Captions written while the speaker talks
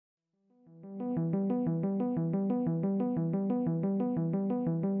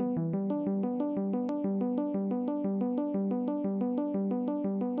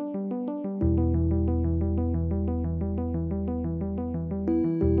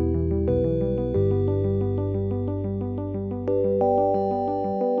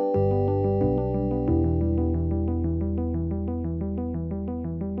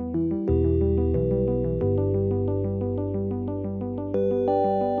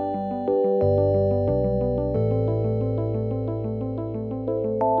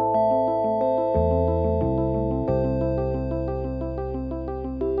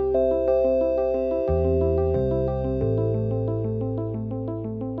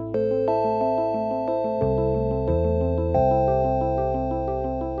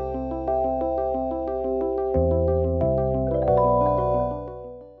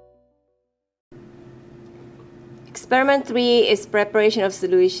Experiment 3 is preparation of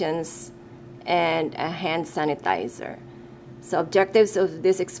solutions and a hand sanitizer. So objectives of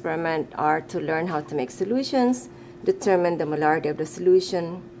this experiment are to learn how to make solutions, determine the molarity of the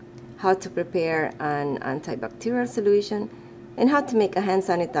solution, how to prepare an antibacterial solution, and how to make a hand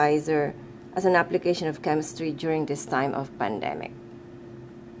sanitizer as an application of chemistry during this time of pandemic.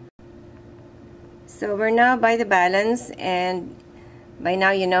 So we're now by the balance, and by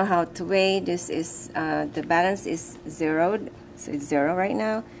now you know how to weigh. This is the balance is zeroed, so it's 0 right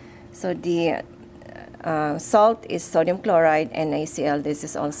now. So the salt is sodium chloride, NaCl. This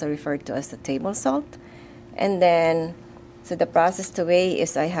is also referred to as the table salt. And then, so the process to weigh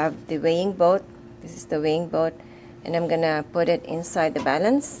is I have the weighing boat. This is the weighing boat, and I'm gonna put it inside the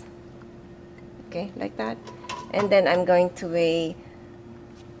balance. Okay, like that. And then I'm going to weigh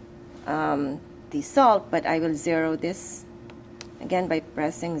the salt, but I will zero this again by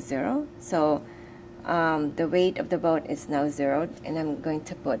pressing 0. So the weight of the boat is now zeroed, and I'm going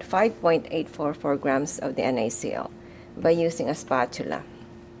to put 5.844 grams of the NaCl by using a spatula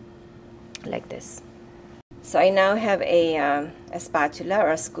like this. So I now have a spatula or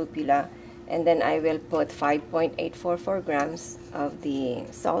a scoopula, and then I will put 5.844 grams of the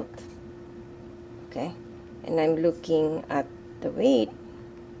salt. Okay, and I'm looking at the weight.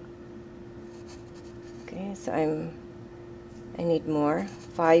 Okay, so I need more,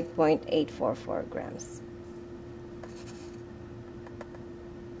 5.844 grams.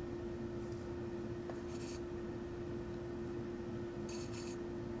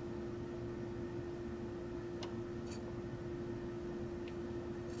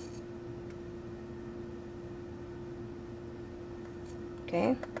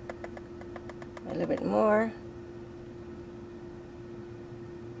 Okay, a little bit more.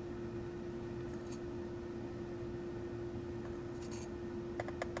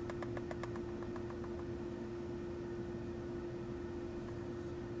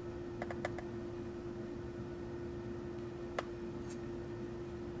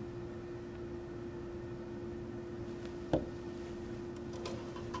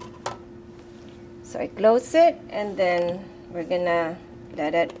 So I close it, and then we're gonna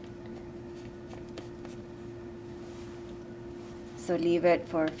let it, so leave it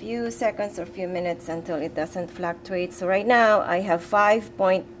for a few seconds or a few minutes until it doesn't fluctuate. So right now I have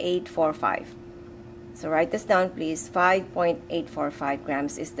 5.845. So write this down please. 5.845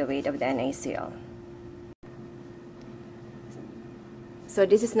 grams is the weight of the NaCl. So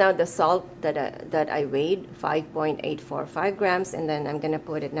this is now the salt that I weighed, 5.845 grams, and then I'm gonna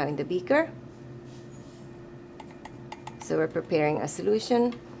put it now in the beaker. So we're preparing a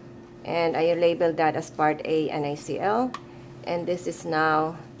solution, and I labeled that as part A, NaCl, and this is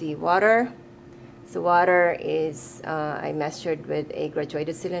now the water. So water is, I measured with a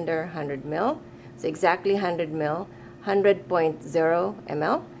graduated cylinder, 100 ml, so exactly 100 ml, 100.0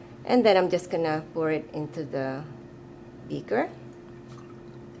 ml, and then I'm just gonna pour it into the beaker,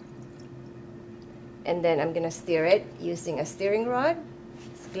 and then I'm gonna stir it using a stirring rod,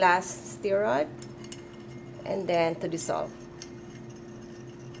 glass stir rod, and then to dissolve.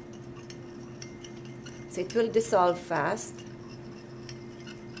 So it will dissolve fast.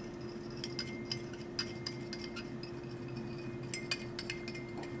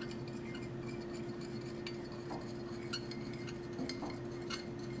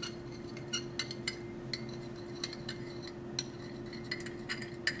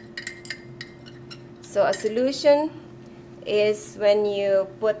 So a solution is when you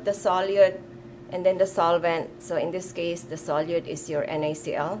put the solute and then the solvent. So in this case, the solute is your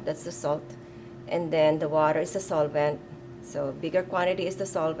NaCl, that's the salt, and then the water is the solvent. So bigger quantity is the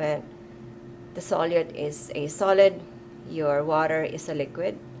solvent, the solute is a solid, your water is a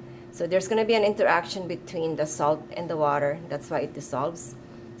liquid. So there's going to be an interaction between the salt and the water, that's why it dissolves.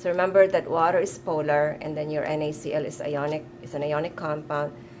 So remember that water is polar, and then your NaCl is ionic, it's an ionic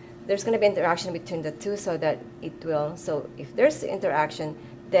compound. There's going to be interaction between the two, so that it will, so if there's interaction,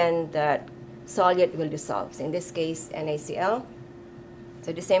 then that solute will dissolve. So in this case, NaCl.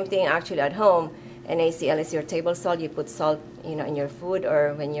 So the same thing actually at home. NaCl is your table salt. You put salt, in your food,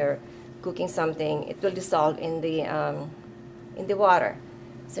 or when you're cooking something, it will dissolve in the water.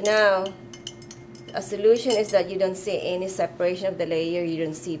 So now, a solution is that you don't see any separation of the layer. You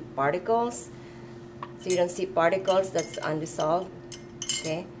don't see particles. So you don't see particles that's undissolved.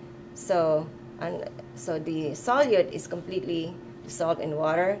 Okay. So the solute is completely dissolved in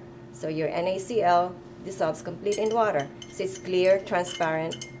water. So your NaCl dissolves completely in water. So it's clear,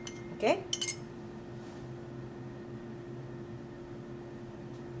 transparent. Okay?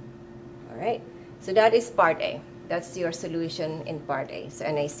 Alright. So that is part A. That's your solution in part A. So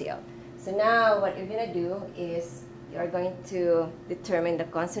NaCl. So now what you're going to do is you are going to determine the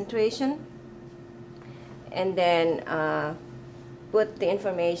concentration, and then put the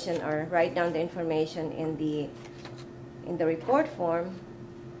information or write down the information in the report form.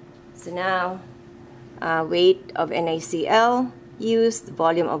 So now, weight of NaCl used,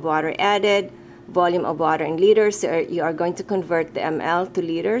 volume of water added, volume of water in liters. So you are going to convert the ml to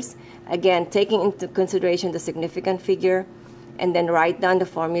liters. Again, taking into consideration the significant figure, and then write down the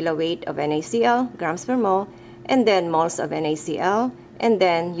formula weight of NaCl, grams per mole, and then moles of NaCl, and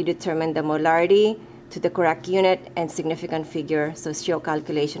then you determine the molarity to the correct unit and significant figure, so show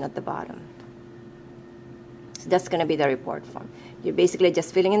calculation at the bottom. So that's going to be the report form. You're basically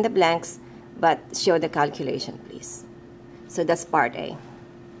just filling in the blanks, but show the calculation, please. So that's part A.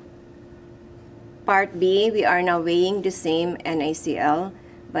 Part B, we are now weighing the same NaCl,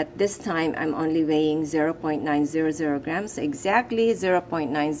 but this time I'm only weighing 0.900 grams, so exactly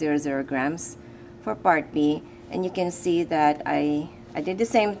 0.900 grams for part B. And you can see that I did the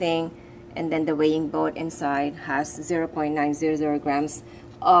same thing, and then the weighing boat inside has 0.900 grams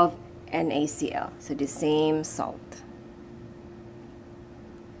of NaCl, so the same salt.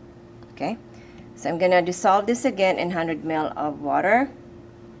 Okay, so I'm gonna dissolve this again in 100 ml of water.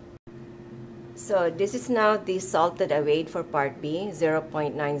 So this is now the salt that I weighed for part B,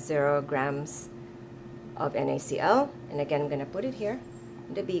 0.90 grams of NaCl. And again, I'm gonna put it here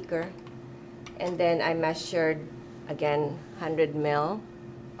in the beaker. And then I measured again 100 ml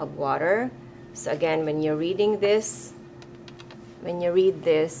of water. So again, when you're reading this, when you read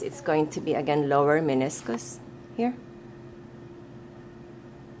this, it's going to be again lower meniscus here.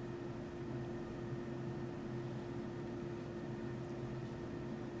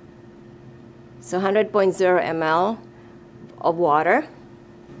 So 100.0 ml of water.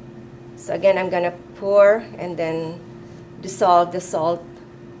 So again, I'm gonna pour and then dissolve the salt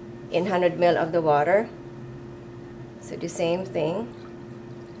in 100 ml of the water. So the same thing.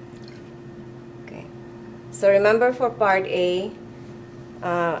 Okay. So remember for part A,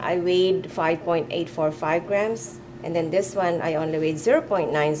 I weighed 5.845 grams, and then this one I only weighed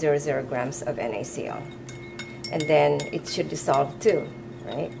 0.900 grams of NaCl. And then it should dissolve too,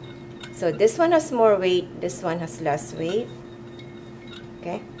 right? So this one has more weight, this one has less weight.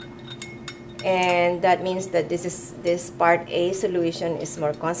 Okay? And that means that this part A solution is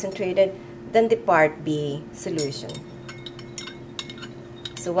more concentrated than the part B solution.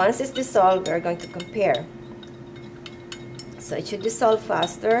 So once it's dissolved, we're going to compare. So it should dissolve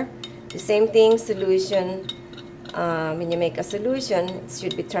faster. The same thing, solution. When you make a solution, it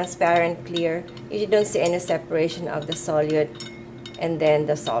should be transparent, clear. You don't see any separation of the solute and then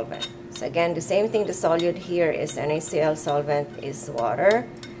the solvent. So again, the same thing, the solute here is NaCl, solvent is water.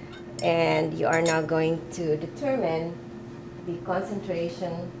 And you are now going to determine the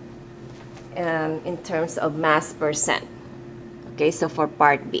concentration in terms of mass percent. Okay, so for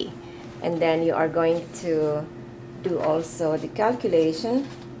part B. And then you are going to do also the calculation.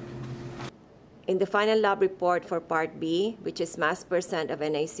 In the final lab report for part B, which is mass percent of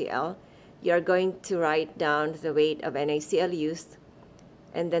NaCl, you are going to write down the weight of NaCl used,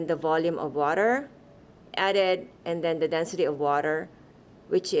 and then the volume of water added, and then the density of water,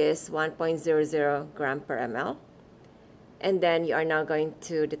 which is 1.00 gram per ml. And then you are now going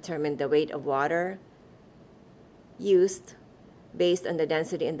to determine the weight of water used based on the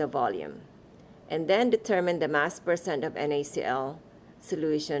density and the volume. And then determine the mass percent of NaCl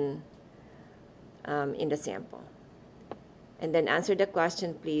solution in the sample. And then answer the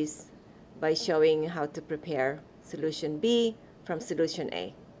question, please, by showing how to prepare solution B from solution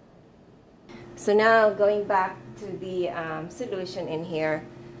A. So now going back to the solution in here.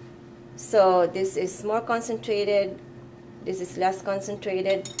 So this is more concentrated, this is less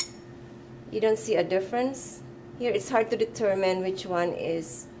concentrated. You don't see a difference. Here it's hard to determine which one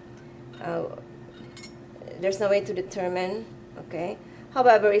is, there's no way to determine, okay?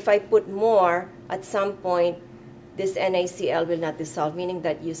 However, if I put more, at some point, this NaCl will not dissolve, meaning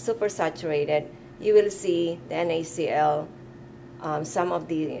that you supersaturated, you will see the NaCl, some of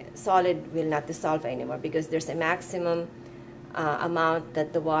the solid will not dissolve anymore because there's a maximum amount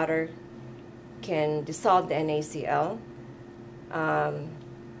that the water can dissolve the NaCl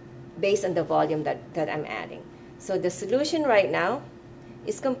based on the volume that I'm adding. So the solution right now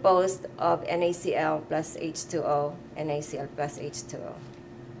is composed of NaCl plus H2O, NaCl plus H2O.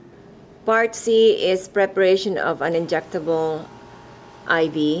 Part C is preparation of an injectable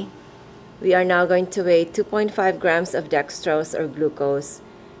IV. We are now going to weigh 2.5 grams of dextrose or glucose,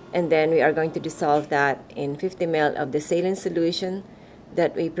 and then we are going to dissolve that in 50 ml of the saline solution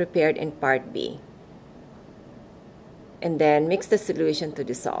that we prepared in part B. And then mix the solution to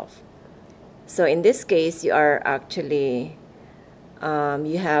dissolve. So in this case, you are actually,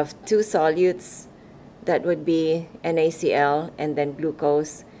 you have two solutes that would be NaCl and then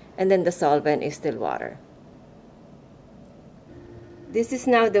glucose, and then the solvent is still water. This is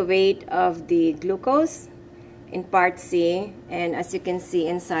now the weight of the glucose in part C, and as you can see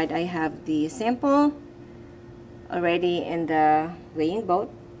inside, I have the sample already in the weighing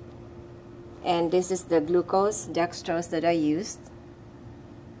boat, and this is the glucose dextrose that I used.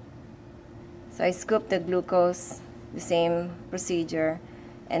 So I scooped the glucose, the same procedure,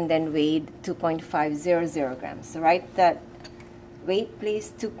 and then weighed 2.500 grams. So write that weight,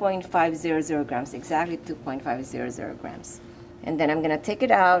 please, 2.500 grams, exactly 2.500 grams. And then I'm gonna take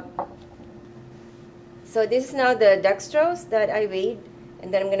it out. So this is now the dextrose that I weighed,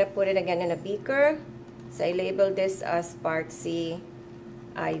 and then I'm gonna put it again in a beaker. So I labeled this as part C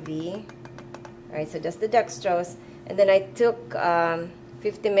IV. All right, so just the dextrose, and then I took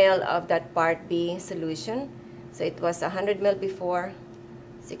 50 ml of that part B solution. So it was 100 ml before.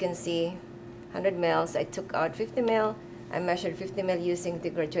 So you can see 100 ml. So I took out 50 ml. I measured 50 ml using the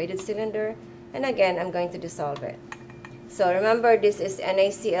graduated cylinder, and again I'm going to dissolve it. So remember, this is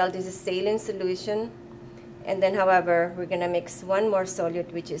NaCl, this is saline solution, and then however we're gonna mix one more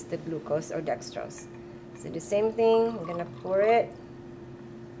solute, which is the glucose or dextrose. So the same thing, I'm gonna pour it,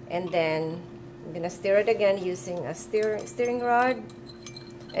 and then I'm gonna stir it again using a stirring rod,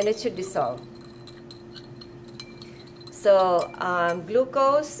 and it should dissolve. So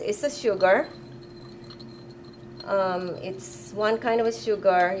glucose is a sugar. It's one kind of a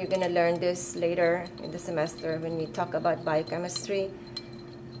sugar. You're gonna learn this later in the semester when we talk about biochemistry.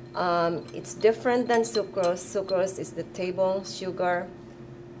 It's different than sucrose. Sucrose is the table sugar.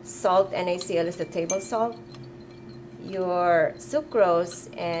 Salt, NaCl, is the table salt. Your sucrose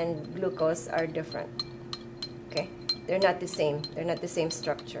and glucose are different. Okay, they're not the same. They're not the same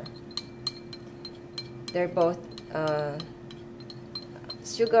structure. They're both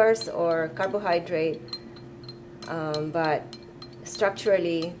sugars or carbohydrate, but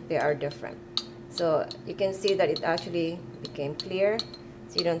structurally they are different. So you can see that it actually became clear.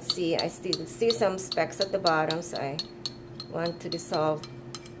 So you don't see, I still see some specks at the bottom, so I want to dissolve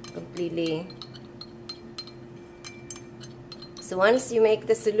completely. So once you make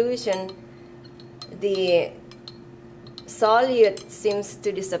the solution, the solute seems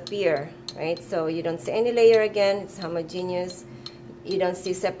to disappear, right? So you don't see any layer again, it's homogeneous. You don't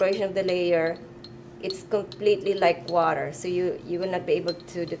see separation of the layer. It's completely like water. So you will not be able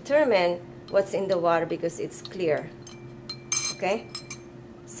to determine what's in the water because it's clear. Okay?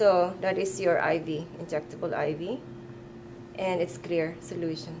 So that is your IV, injectable IV. And it's clear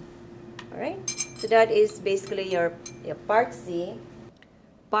solution. Alright? So that is basically your part C.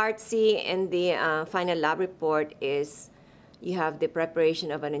 Part C in the final lab report is you have the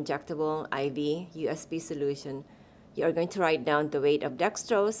preparation of an injectable IV USP solution. You are going to write down the weight of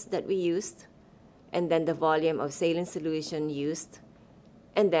dextrose that we used, and then the volume of saline solution used,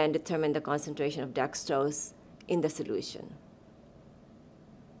 and then determine the concentration of dextrose in the solution.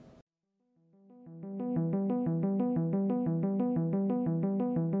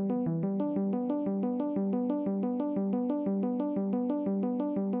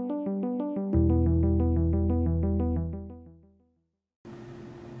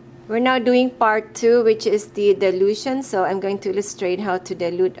 We're now doing part 2, which is the dilution. So I'm going to illustrate how to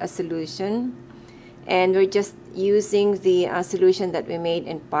dilute a solution. And we're just using the solution that we made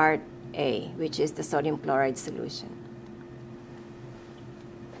in part A, which is the sodium chloride solution.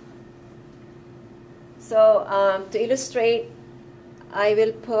 So to illustrate, I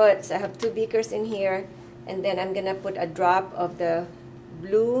will put, so I have 2 beakers in here, and then I'm gonna put a drop of the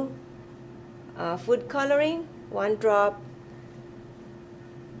blue food coloring, 1 drop.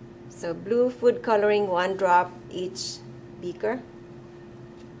 So blue food coloring, 1 drop each beaker.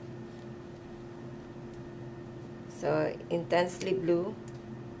 So intensely blue,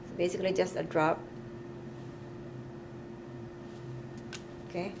 so basically just a drop.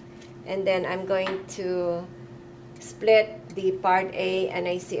 Okay, and then I'm going to split the part A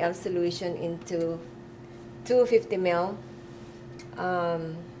NaCl solution into 250 ml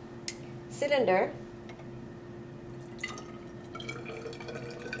cylinder.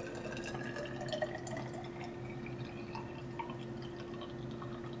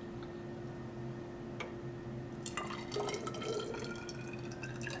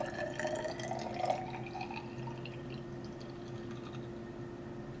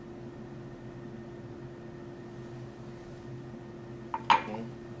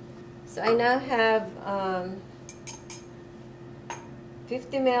 So I now have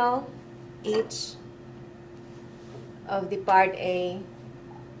 50 ml each of the part A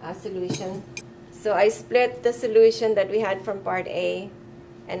solution. So I split the solution that we had from part A,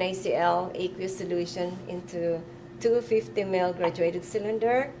 NaCl aqueous solution, into 250 ml graduated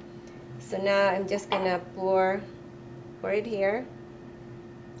cylinder. So now I'm just gonna pour it here.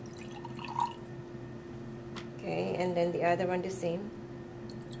 Okay, and then the other one the same.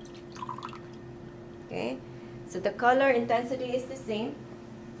 Okay, so the color intensity is the same.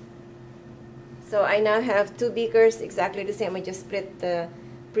 So I now have two beakers exactly the same. I just split the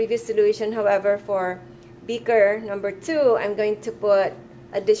previous solution. However, for beaker number 2, I'm going to put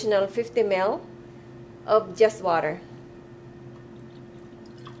additional 50 ml of just water.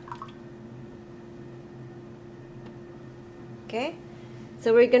 Okay,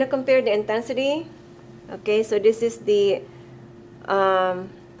 so we're going to compare the intensity. Okay, so this is the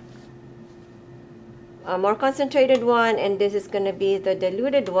more concentrated one, and this is going to be the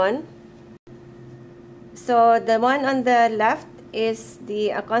diluted one. So the one on the left is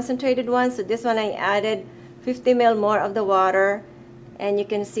the concentrated one. So this one I added 50 ml more of the water, and you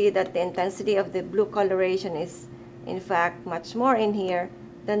can see that the intensity of the blue coloration is in fact much more in here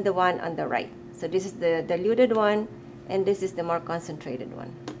than the one on the right. So this is the diluted one, and this is the more concentrated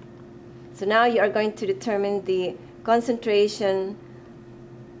one. So now you are going to determine the concentration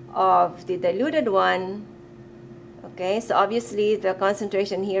of the diluted one. Okay, so obviously the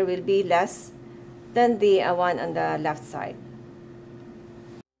concentration here will be less than the one on the left side.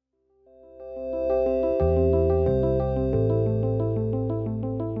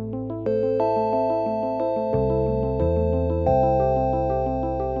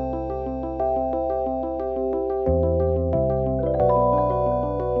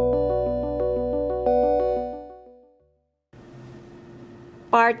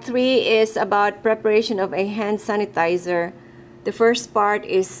 Part 3 is about preparation of a hand sanitizer. The first part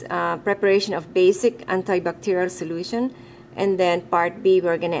is preparation of basic antibacterial solution, and then part B,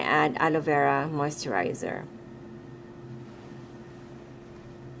 we're going to add aloe vera moisturizer.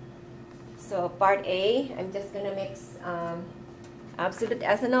 So part A, I'm just going to mix absolute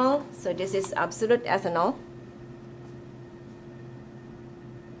ethanol. So this is absolute ethanol.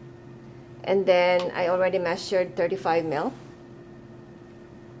 And then I already measured 35 ml.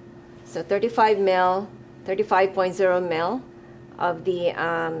 So 35 ml, 35.0 ml of the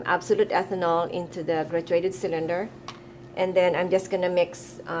absolute ethanol into the graduated cylinder, and then I'm just gonna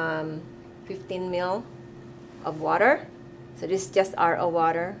mix 15 ml of water. So this is just RO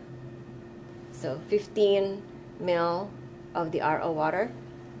water. So 15 ml of the RO water.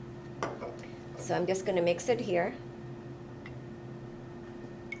 So I'm just gonna mix it here.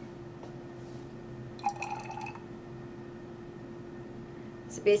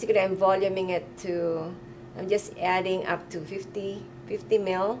 So basically I'm voluming it to, I'm just adding up to 50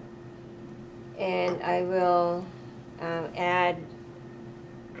 ml, and I will add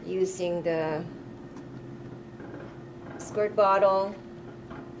using the squirt bottle.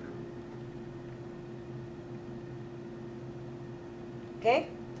 Okay,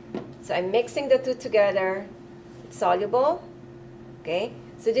 so I'm mixing the two together. It's soluble. Okay,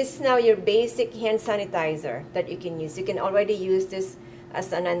 so this is now your basic hand sanitizer that you can use. You can already use this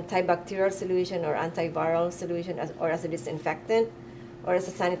as an antibacterial solution or antiviral solution, or as a disinfectant, or as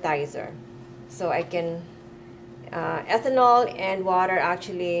a sanitizer. So I can, ethanol and water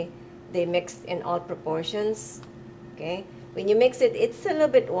actually, they mix in all proportions. Okay, when you mix it, it's a little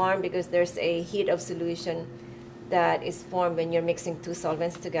bit warm because there's a heat of solution that is formed when you're mixing two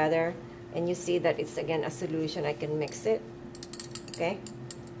solvents together, and you see that it's again a solution. I can mix it. Okay,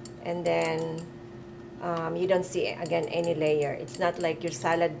 and then you don't see again any layer. It's not like your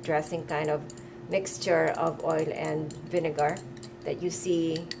salad dressing kind of mixture of oil and vinegar that you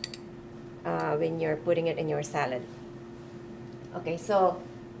see when you're putting it in your salad. Okay, so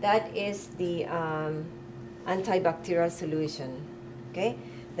that is the antibacterial solution. Okay,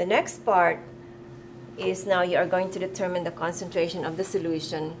 the next part is now you are going to determine the concentration of the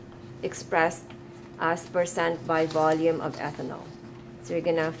solution expressed as % by volume of ethanol. So you're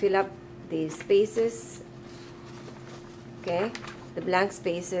gonna fill up the spaces, okay, the blank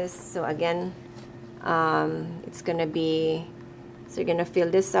spaces. So again, it's gonna be, so you're gonna fill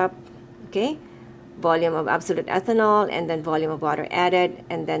this up, okay, volume of absolute ethanol, and then volume of water added,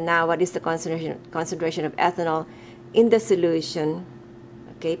 and then now what is the concentration of ethanol in the solution,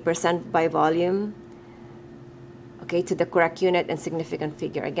 okay, % by volume, okay, to the correct unit and significant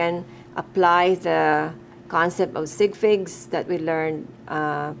figure. Again, apply the concept of sig figs that we learned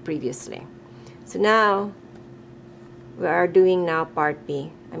previously. So now we are doing now part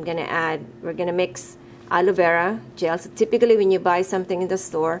B. I'm gonna add, we're gonna mix aloe vera gel. So typically when you buy something in the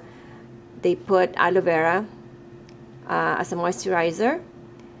store, they put aloe vera as a moisturizer,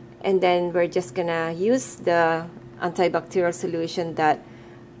 And then we're just gonna use the antibacterial solution that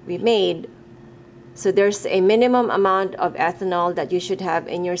we made. So there's a minimum amount of ethanol that you should have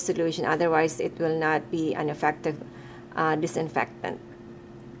in your solution, otherwise it will not be an effective disinfectant.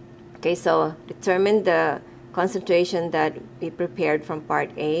 Okay, so determine the concentration that we prepared from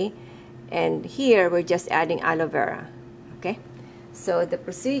part A, and here we're just adding aloe vera. Okay, so the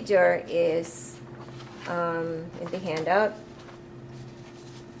procedure is in the handout.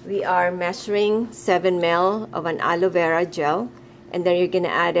 We are measuring 7 ml of an aloe vera gel, and then you're going to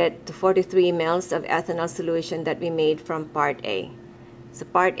add it to 43 ml of ethanol solution that we made from part A. So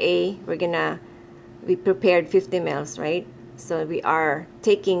part A, we prepared 50 ml, right? So we are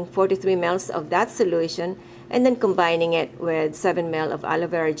taking 43 ml of that solution and then combining it with 7 ml of aloe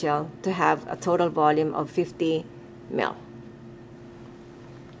vera gel to have a total volume of 50 ml.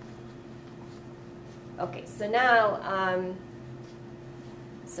 Okay, so now,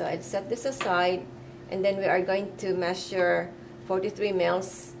 so I'd set this aside, and then we are going to measure 43 ml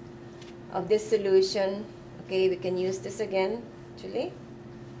of this solution. Okay, we can use this again, actually.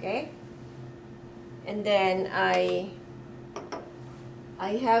 Okay, and then I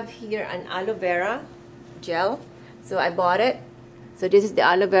have here an aloe vera gel, so I bought it. So this is the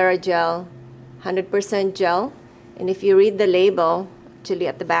aloe vera gel, 100% gel, and if you read the label, actually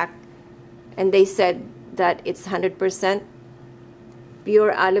at the back, and they said that it's 100%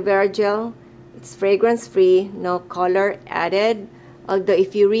 pure aloe vera gel. It's fragrance free, no color added, although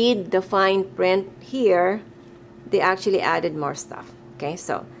if you read the fine print here, they actually added more stuff. Okay,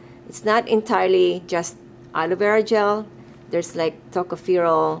 so it's not entirely just aloe vera gel. There's like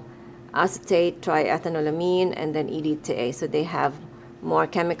tocopherol acetate, triethanolamine, and then EDTA, so they have more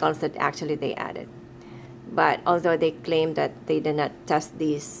chemicals that actually they added. But although they claim that they did not test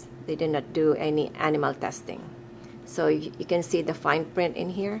these, they did not do any animal testing. So you can see the fine print in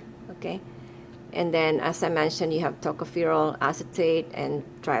here, okay? And then, as I mentioned, you have tocopherol acetate and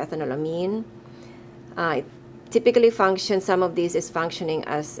triethanolamine. It typically functions, some of these is functioning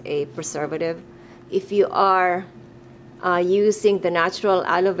as a preservative. If you are using the natural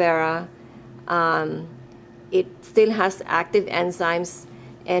aloe vera, it still has active enzymes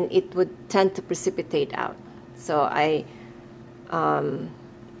and it would tend to precipitate out. So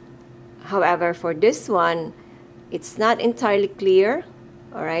however, for this one, it's not entirely clear,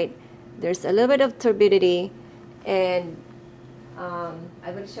 all right? There's a little bit of turbidity, and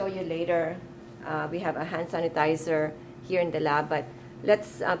I will show you later. We have a hand sanitizer here in the lab, but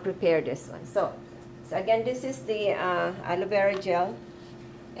let's prepare this one. So again, this is the aloe vera gel,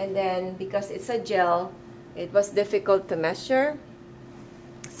 and then because it's a gel, it was difficult to measure.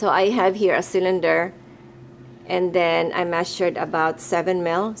 So I have here a cylinder, and then I measured about 7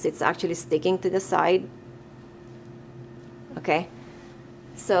 ml, so it's actually sticking to the side. Okay,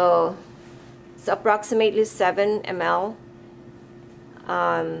 so approximately 7 ml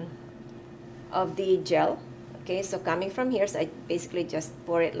of the gel. Okay, so coming from here, so I basically just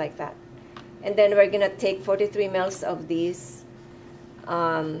pour it like that, and then we're gonna take 43 ml of these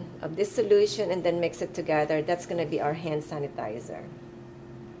of this solution and then mix it together. That's gonna be our hand sanitizer.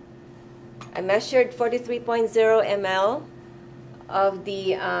 I measured 43.0 ml of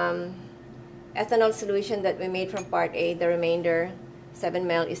the ethanol solution that we made from part A. The remainder, 7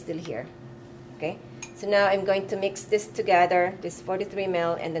 ml, is still here. Okay, so now I'm going to mix this together, this 43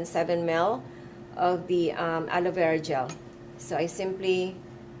 ml and then 7 ml of the aloe vera gel. So I simply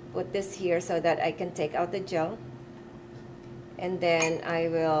put this here so that I can take out the gel, and then I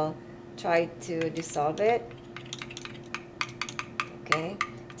will try to dissolve it. Okay,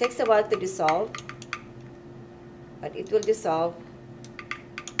 it takes a while to dissolve, but it will dissolve.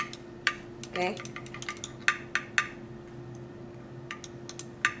 Okay,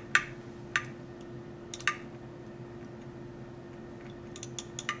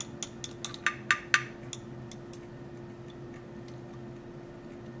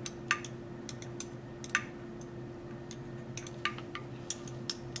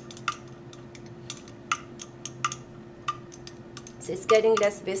 so it's getting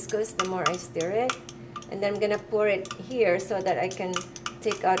less viscous the more I stir it, and then I'm gonna pour it here so that I can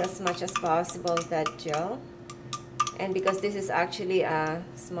take out as much as possible that gel. And because this is actually a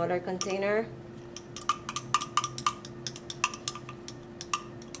smaller container,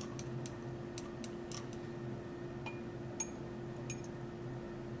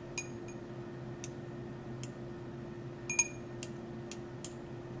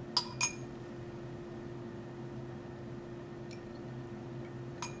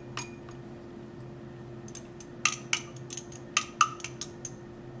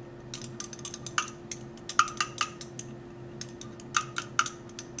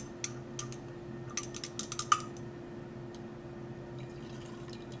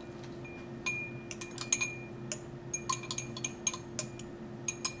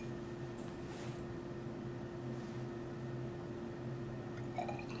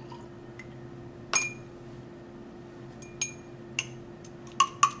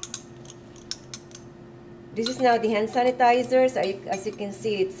 This is now the hand sanitizer. So as you can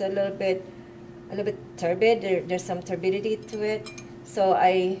see, it's a little bit turbid. There's some turbidity to it. So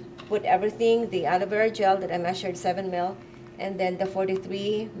I put everything, the aloe vera gel that I measured 7 ml, and then the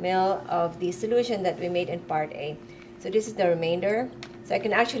 43 ml of the solution that we made in part A. So this is the remainder. So I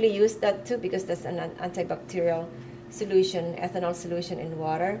can actually use that too because that's an antibacterial solution, ethanol solution in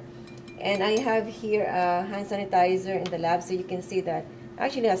water. And I have here a hand sanitizer in the lab, so you can see that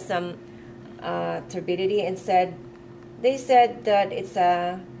actually has some turbidity, and they said that it's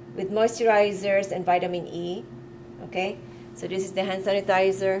with moisturizers and vitamin E. Okay, so this is the hand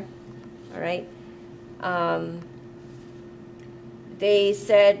sanitizer. All right. They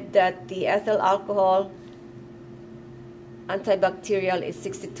said that the ethyl alcohol antibacterial is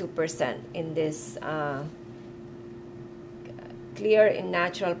 62% in this clear and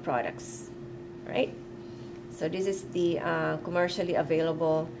natural products, right? So this is the commercially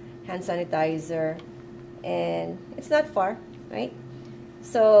available hand sanitizer, and it's not far, right?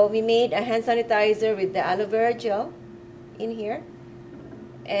 So we made a hand sanitizer with the aloe vera gel in here,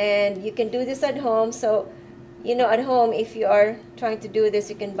 and you can do this at home. So you know, at home, if you are trying to do this,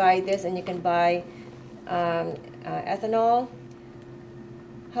 you can buy this, and you can buy ethanol.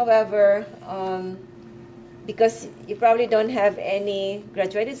 However, because you probably don't have any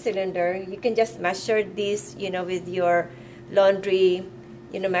graduated cylinder, you can just measure this, you know, with your laundry,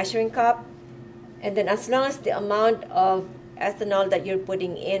 you know, measuring cup. And then as long as the amount of ethanol that you're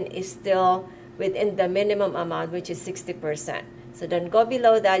putting in is still within the minimum amount, which is 60%. So don't go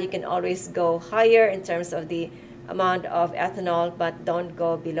below that. You can always go higher in terms of the amount of ethanol, but don't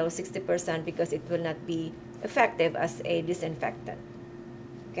go below 60% because it will not be effective as a disinfectant.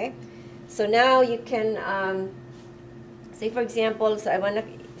 Okay, so now you can say, for example, so I want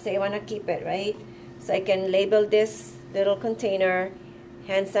to keep it, right? So I can label this little container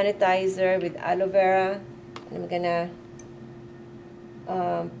hand sanitizer with aloe vera, and I'm gonna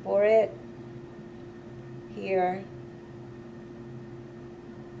pour it here.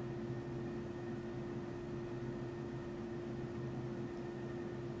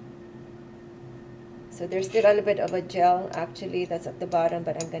 So there's still a little bit of a gel actually that's at the bottom,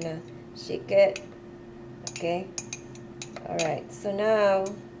 but I'm gonna shake it. Okay, all right, so now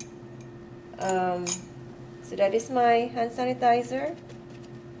so that is my hand sanitizer.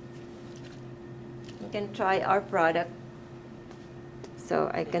 You can try our product,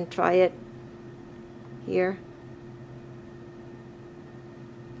 so I can try it here.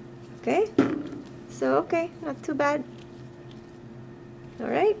 Okay, so okay, not too bad. All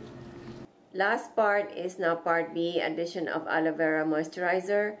right, last part is now part B, addition of aloe vera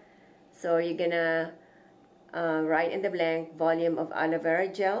moisturizer. So you're gonna write in the blank volume of aloe vera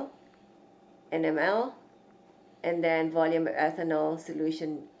gel in ml, and then volume of ethanol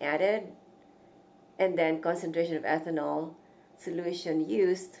solution added, and then concentration of ethanol solution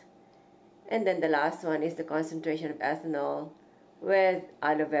used, and then the last one is the concentration of ethanol with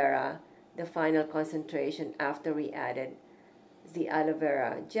aloe vera, the final concentration after we added the aloe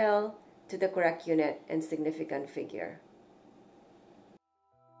vera gel to the correct unit and significant figure.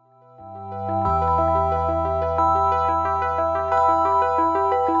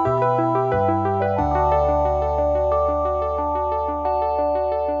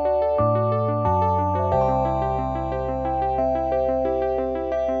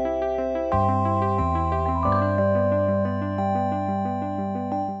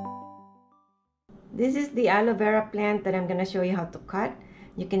 This is the aloe vera plant that I'm going to show you how to cut.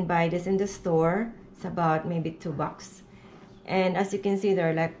 You can buy this in the store. It's about maybe $2. And as you can see, there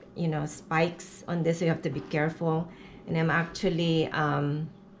are like, you know, spikes on this, so you have to be careful. And I'm actually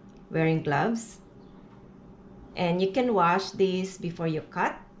wearing gloves. And you can wash these before you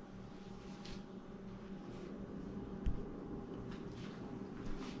cut.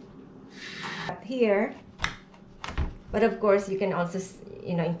 Here, but of course you can also,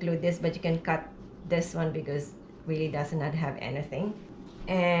 you know, include this, but you can cut this one because really does not have anything.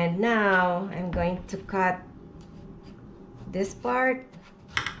 And now I'm going to cut this part,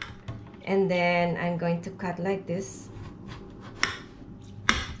 and then I'm going to cut like this,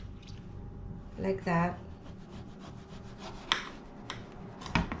 like that,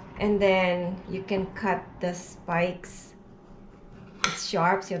 and then you can cut the spikes. It's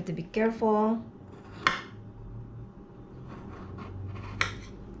sharp, so you have to be careful.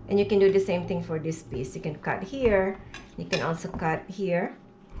 And you can do the same thing for this piece. You can cut here, you can also cut here,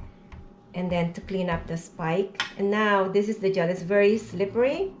 and then to clean up the spike. And now this is the gel. It's very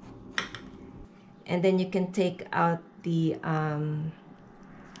slippery, and then you can take out the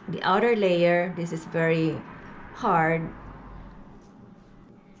outer layer. This is very hard,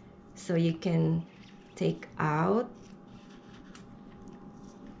 so you can take out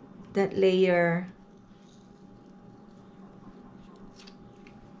that layer,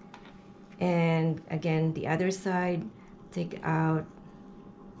 and again the other side, take out,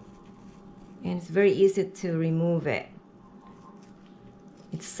 and it's very easy to remove it.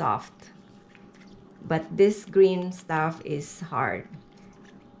 It's soft, but this green stuff is hard.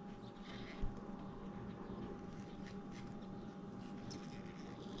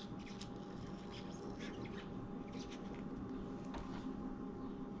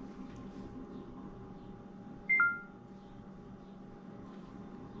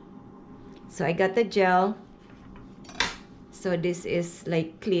 So I got the gel. So this is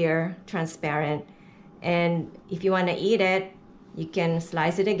like clear, transparent. And if you want to eat it, you can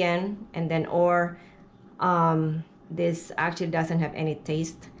slice it again, and then, or this actually doesn't have any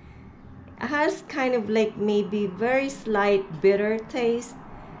taste. It has kind of like maybe very slight bitter taste.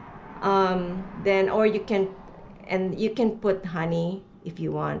 Then, or you can put honey if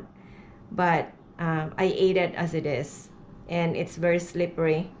you want. But I ate it as it is, and it's very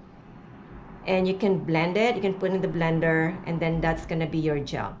slippery. And you can blend it, you can put in the blender, and then that's gonna be your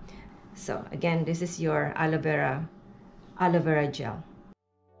gel. So again, this is your aloe vera gel.